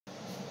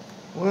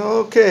Well,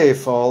 okay,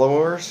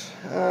 followers.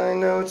 I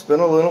know it's been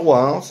a little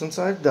while since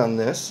I've done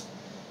this.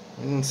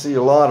 I didn't see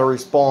a lot of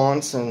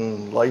response,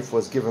 and life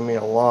was giving me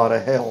a lot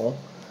of hell.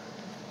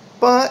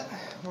 But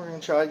we're going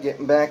to try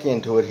getting back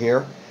into it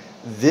here.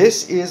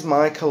 This is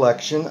my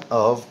collection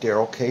of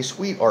Darrell K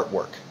Sweet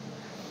artwork.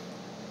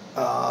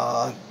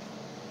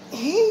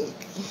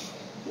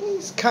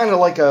 He's kind of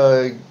like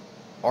a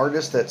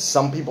artist that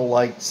some people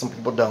like, some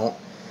people don't.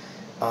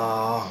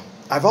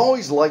 I've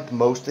always liked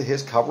most of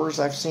his covers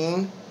I've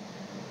seen.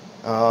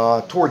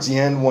 Towards the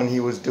end, when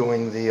he was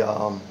doing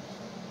the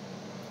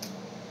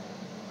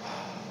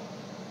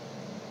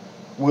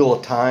Wheel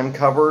of Time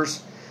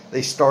covers,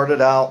 they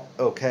started out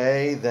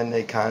okay, then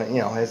they kind of,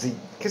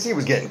 because he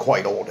was getting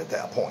quite old at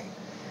that point,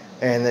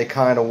 and they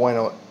kind of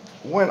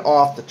went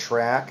off the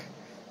track.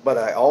 But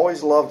I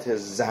always loved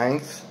his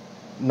Xanth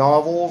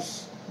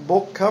novels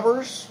book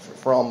covers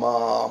from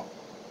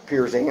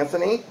Piers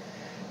Anthony,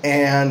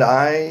 and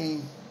I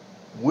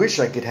wish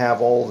I could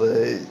have all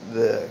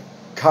the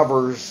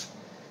covers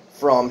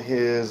from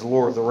his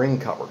Lord of the Ring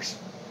covers,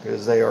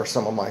 because they are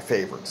some of my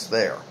favorites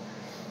there.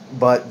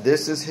 But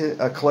this is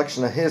a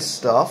collection of his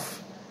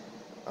stuff.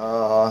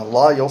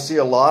 You'll see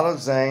a lot of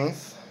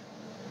Xanth.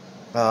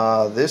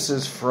 This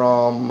is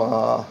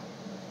from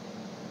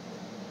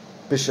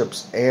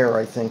Bishop's Heir,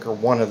 I think, or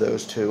one of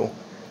those two.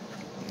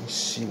 Let me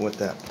see what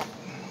that...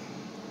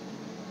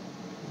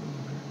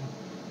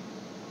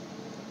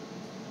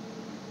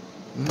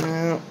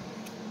 No,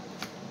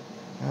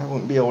 I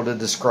wouldn't be able to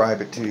describe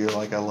it to you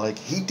like I like.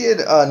 He did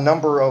a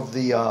number of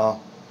the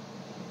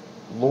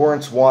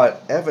Lawrence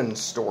Watt Evans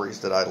stories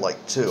that I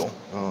like too.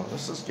 Oh,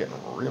 this is getting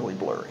really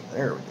blurry.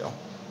 There we go.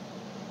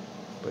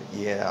 But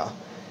yeah,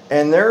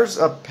 and there's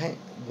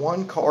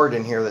one card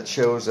in here that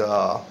shows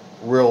a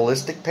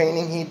realistic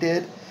painting he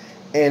did,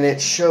 and it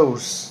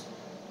shows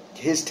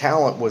his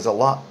talent was a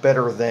lot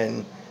better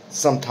than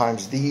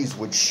sometimes these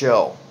would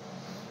show.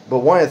 But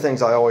one of the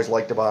things I always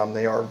liked about them,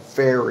 they are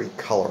very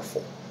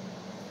colorful.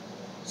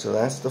 So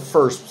that's the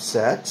first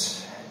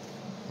set.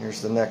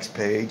 Here's the next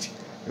page.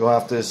 You'll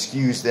have to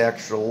excuse the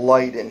extra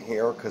light in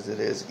here because it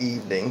is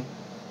evening.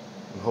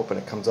 I'm hoping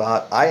it comes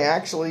out. I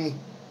actually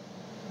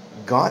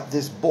got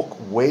this book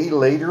way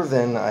later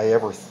than I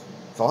ever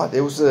thought.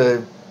 It was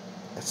a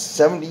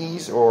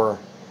 70s or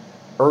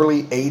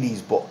early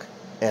 80s book,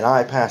 and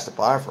I passed it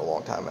by for a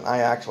long time, and I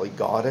actually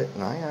got it,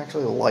 and I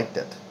actually liked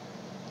it.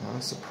 I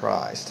was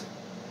surprised.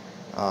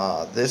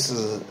 This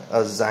is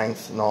a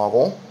Xanth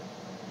novel.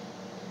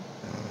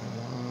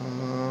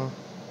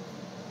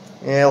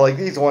 Yeah, like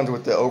these ones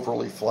with the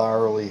overly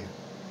flowery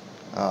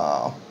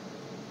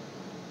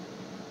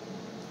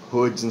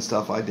hoods and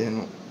stuff I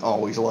didn't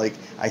always like.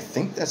 I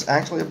think that's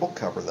actually a book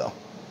cover, though.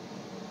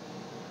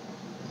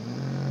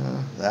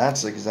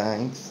 That's a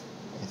Xanth,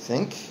 I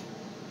think.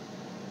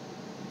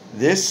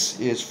 This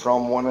is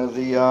from one of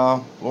the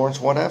Lawrence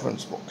Watt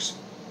Evans books.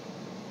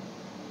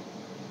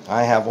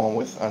 I have one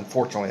with,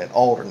 unfortunately, an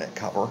alternate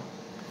cover.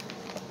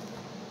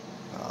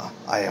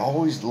 I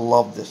always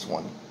loved this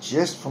one,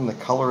 just from the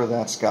color of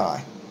that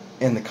sky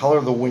and the color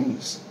of the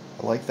wings.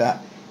 I like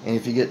that. And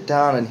if you get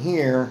down in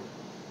here,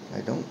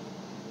 I don't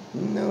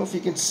know if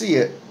you can see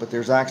it, but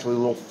there's actually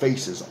little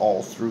faces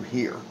all through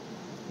here,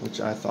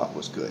 which I thought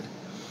was good.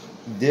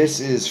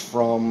 This is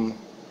from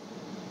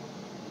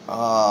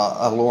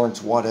a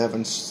Lawrence Watt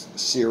Evans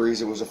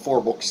series. It was a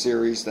 4-book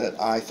series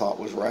that I thought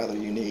was rather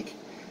unique.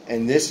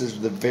 And this is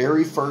the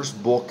very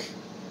first book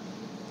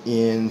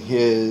in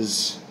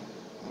his...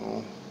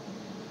 Oh,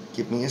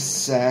 give me a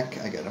sec.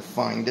 I gotta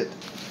find it.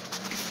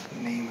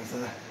 The name of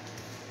the...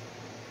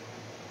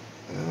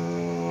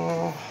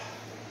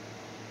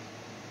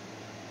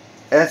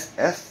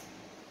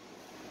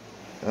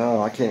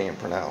 Oh, I can't even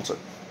pronounce it.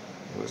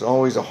 It was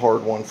always a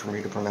hard one for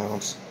me to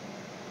pronounce.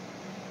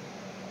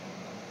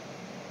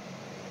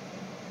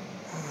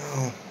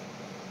 Oh.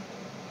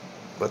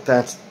 But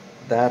that's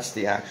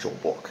the actual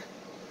book.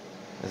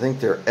 I think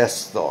they're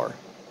Esthar.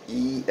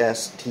 E-S-T-H-A-R.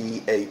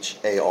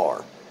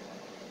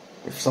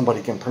 If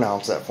somebody can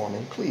pronounce that for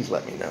me, please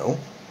let me know.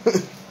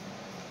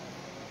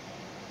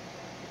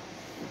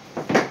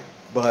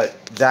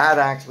 But that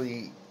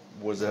actually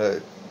was a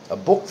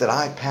book that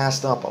I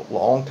passed up a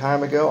long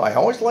time ago. I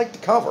always liked the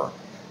cover,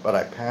 but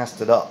I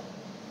passed it up.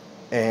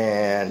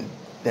 And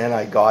then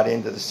I got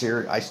into the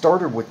series. I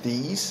started with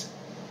these,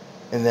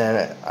 and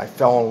then I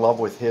fell in love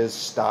with his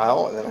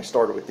style, and then I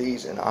started with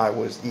these, and I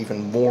was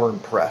even more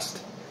impressed.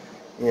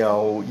 You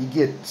know, you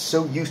get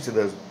so used to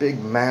those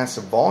big,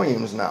 massive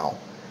volumes now.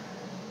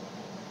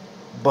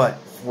 But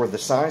for the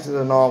size of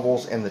the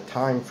novels and the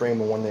time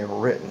frame of when they were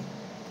written,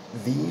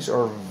 these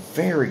are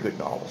very good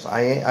novels.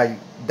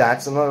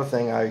 That's another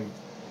thing I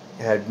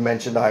had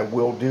mentioned I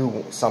will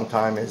do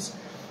sometime, is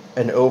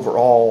an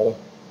overall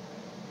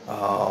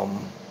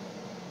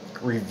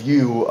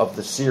review of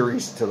the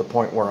series to the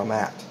point where I'm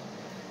at.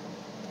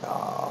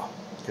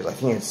 Because I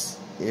think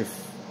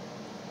if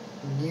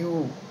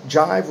you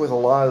jive with a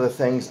lot of the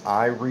things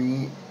I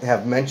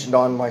have mentioned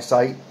on my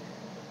site,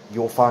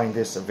 you'll find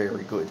this a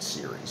very good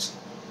series.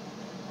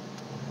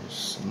 There's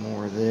some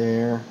more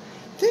there.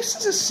 this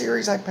is a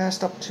series I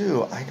passed up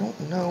too. I don't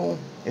know.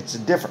 It's a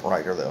different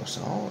writer though,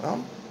 so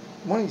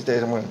one of these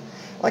days I'm going to,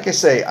 like I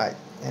say,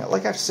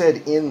 like I've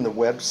said in the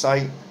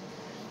website,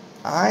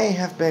 I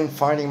have been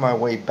finding my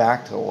way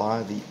back to a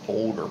lot of the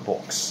older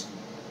books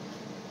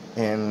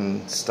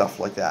and stuff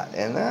like that,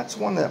 and that's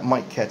one that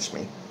might catch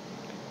me.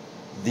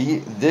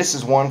 This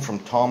is one from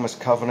Thomas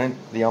Covenant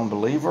the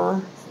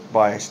Unbeliever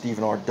by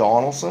Stephen R.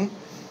 Donaldson.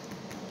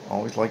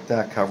 Always liked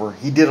that cover.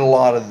 He did a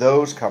lot of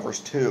those covers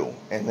too,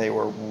 and they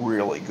were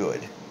really good.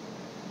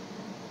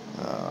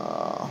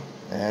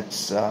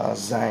 That's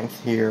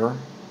Xanth here. I'm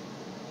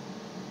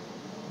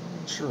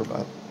not sure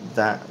about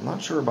that. I'm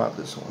not sure about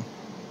this one.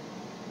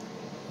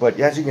 But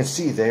as you can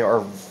see, they are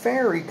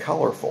very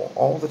colorful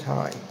all the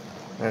time.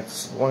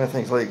 That's one of the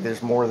things, like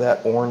there's more of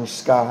that orange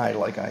sky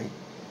like I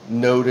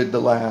noted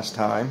the last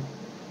time.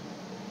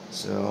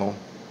 So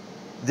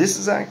this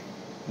is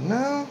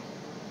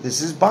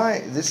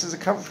this is a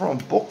cover from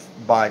a book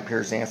by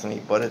Piers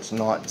Anthony, but it's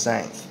not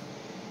Xanth.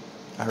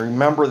 I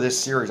remember this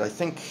series. I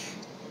think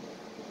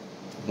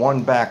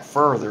one back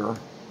further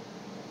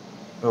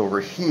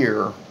over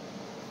here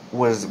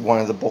was one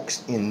of the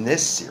books in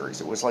this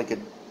series. It was like a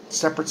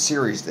separate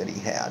series that he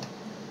had.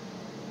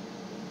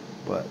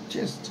 But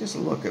just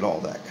look at all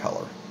that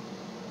color.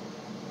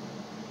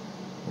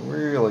 It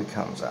really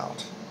comes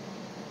out.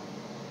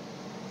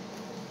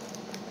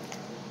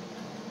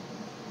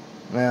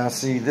 Now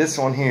see this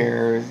one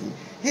here,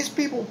 his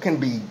people can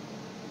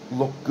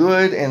look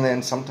good, and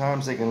then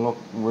sometimes they can look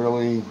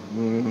really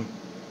and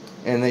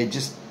they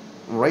just,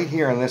 right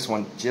here in this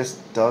one,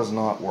 just does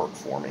not work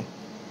for me.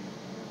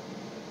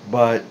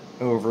 But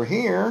over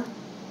here,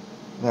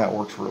 that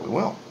works really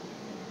well.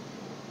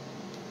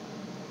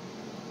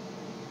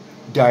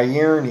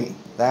 Diurney,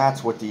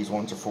 that's what these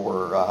ones are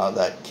for,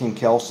 that King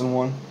Kelson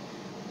one.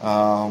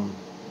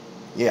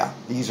 Yeah,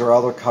 these are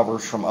other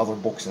covers from other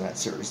books in that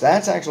series.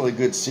 That's actually a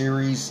good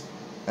series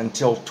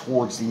until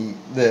towards the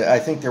I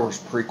think there was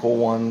prequel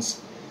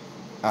ones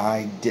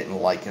I didn't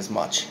like as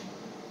much.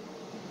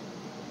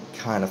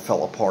 Kind of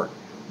fell apart.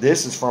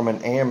 This is from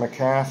an A.M.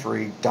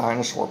 McCaffrey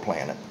Dinosaur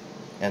Planet,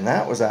 and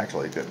that was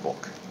actually a good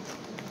book.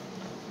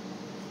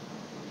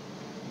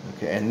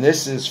 Okay, and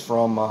this is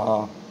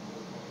from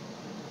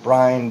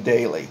Brian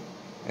Daly,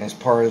 and it's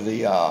part of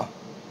the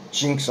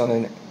Jinx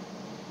on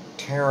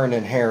Terran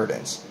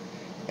Inheritance.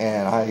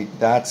 And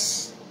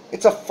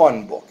it's a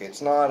fun book.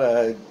 It's not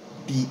a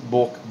deep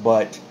book,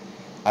 but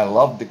I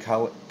loved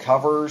the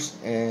covers,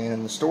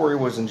 and the story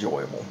was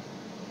enjoyable.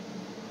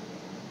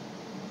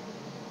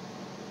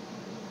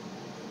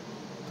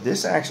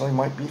 This actually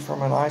might be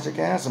from an Isaac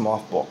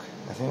Asimov book.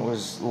 I think it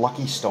was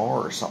Lucky Star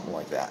or something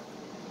like that.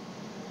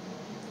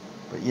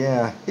 But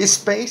yeah, his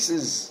space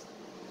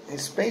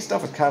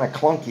stuff is kind of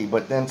clunky,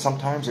 but then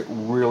sometimes it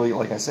really,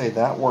 like I say,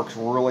 that works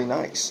really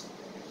nice.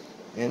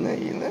 And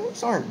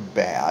these aren't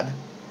bad,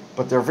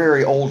 but they're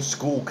very old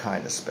school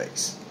kind of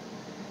space.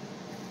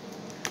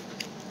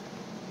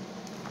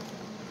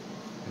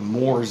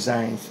 More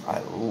Xanth.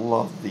 I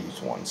love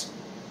these ones.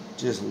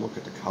 Just look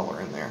at the color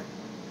in there.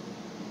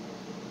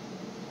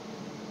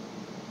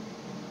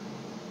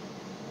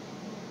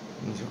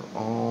 These are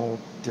all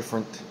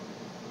different.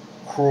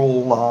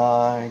 Cruel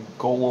Eye,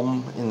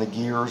 Golem in the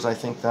Gears, I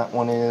think that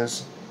one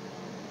is.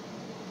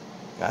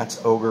 That's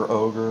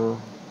Ogre.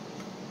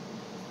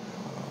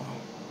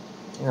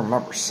 I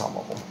remember some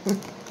of them.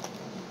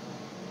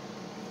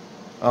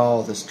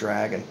 Oh, this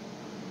dragon.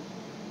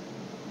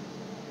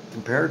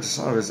 Compared to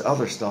some of his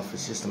other stuff,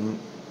 it's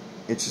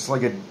just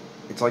like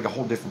a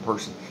whole different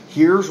person.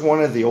 Here's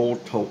one of the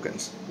old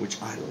tokens, which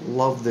I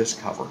love this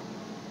cover.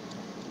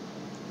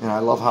 And I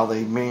love how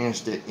they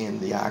managed it in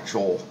the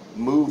actual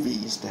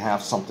movies to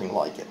have something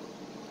like it.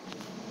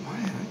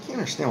 Man, I can't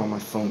understand why my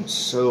phone's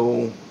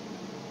so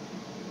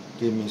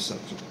giving me some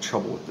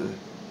trouble with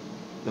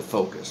the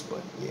focus,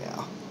 but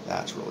yeah,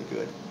 that's really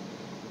good.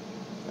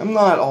 I'm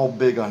not all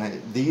big on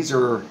it. These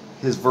are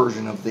his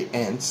version of the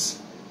Ents.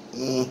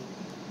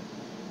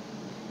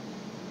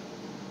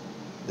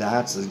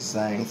 That's a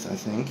Xanth, I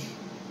think.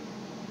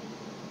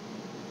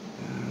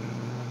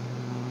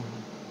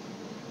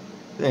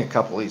 I think a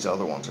couple of these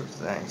other ones are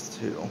Xanth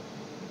too.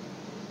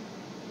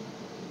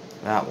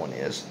 That one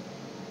is.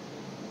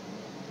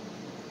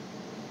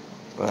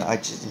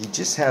 But he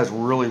just has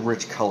really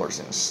rich colors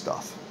in his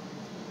stuff.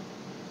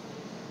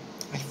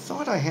 I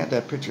thought I had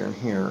that picture in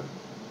here,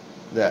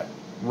 that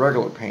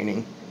regular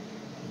painting,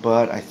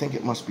 but I think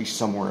it must be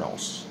somewhere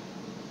else.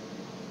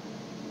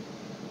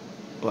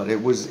 But it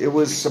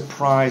was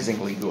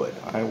surprisingly good.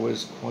 I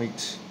was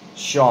quite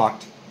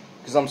shocked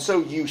because I'm so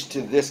used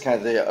to this kind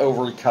of the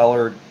overly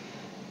colored,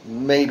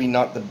 maybe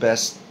not the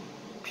best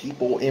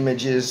people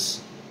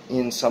images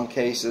in some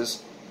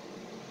cases,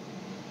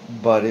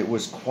 but it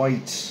was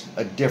quite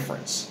a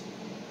difference.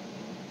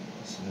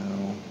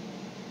 So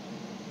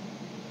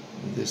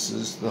this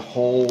is the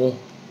whole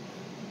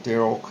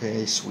Darrell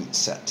K Sweet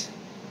set.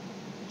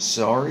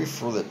 Sorry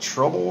for the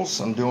troubles.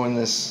 I'm doing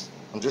this.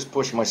 I'm just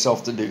pushing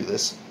myself to do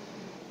this.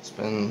 It's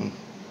been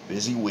a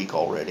busy week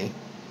already,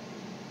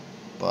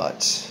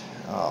 but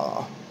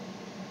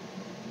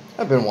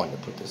I've been wanting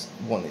to put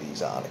one of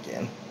these on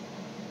again.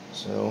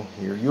 So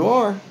here you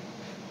are.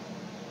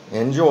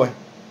 Enjoy.